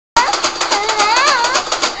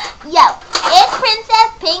Yo, it's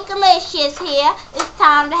Princess Pinkalicious here. It's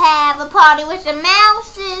time to have a party with the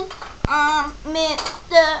mouses.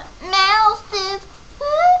 Mr. Mouses.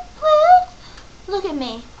 What? Look at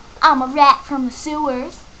me. I'm a rat from the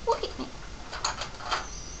sewers. Look at me.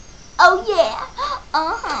 Oh yeah.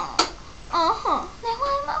 Now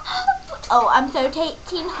why am I? Oh, I'm so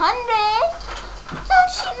 1800. So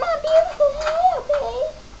shit, my beautiful hair,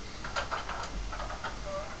 babe.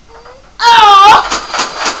 Oh!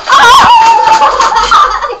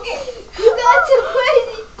 You got too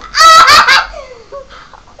crazy.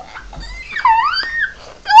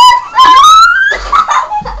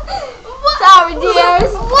 Sorry,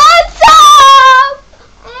 dears. What's up?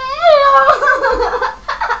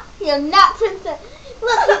 You're not Princess.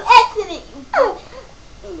 Look, you exited.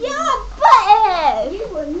 You're a butthead. You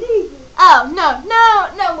were leaving. Oh, no,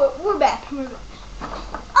 we're back.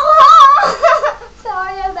 Oh!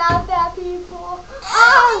 Sorry about that, people.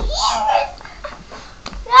 Oh, yes!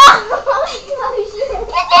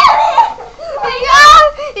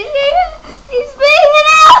 She's being an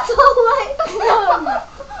asshole.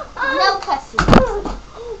 No cussing.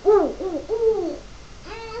 Ooh.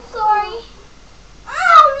 Sorry.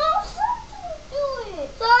 Oh, no, something to do it.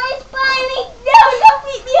 Sorry, Spiny. No, don't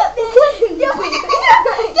beat me up. You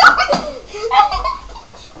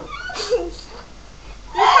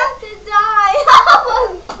have to die.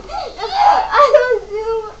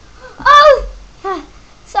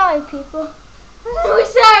 Sorry, people. We're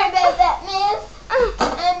sorry about that, miss.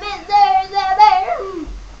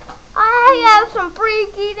 I have some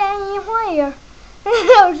freaky dang hair. I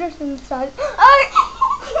was just inside. Get the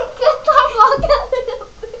fuck out of the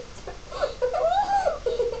picture.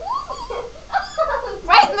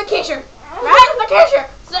 Right in the kisher.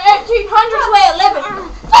 It's the 1800s way of living.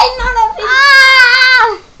 Fighting on that thing.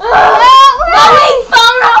 My wings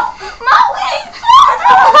falling off.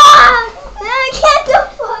 Get the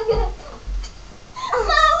fuck out.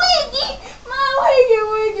 My wiggy.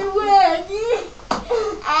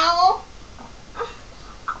 Ow.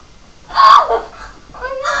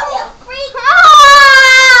 You freak.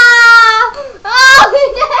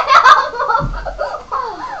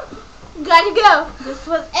 Gotta go. This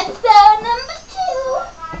was episode number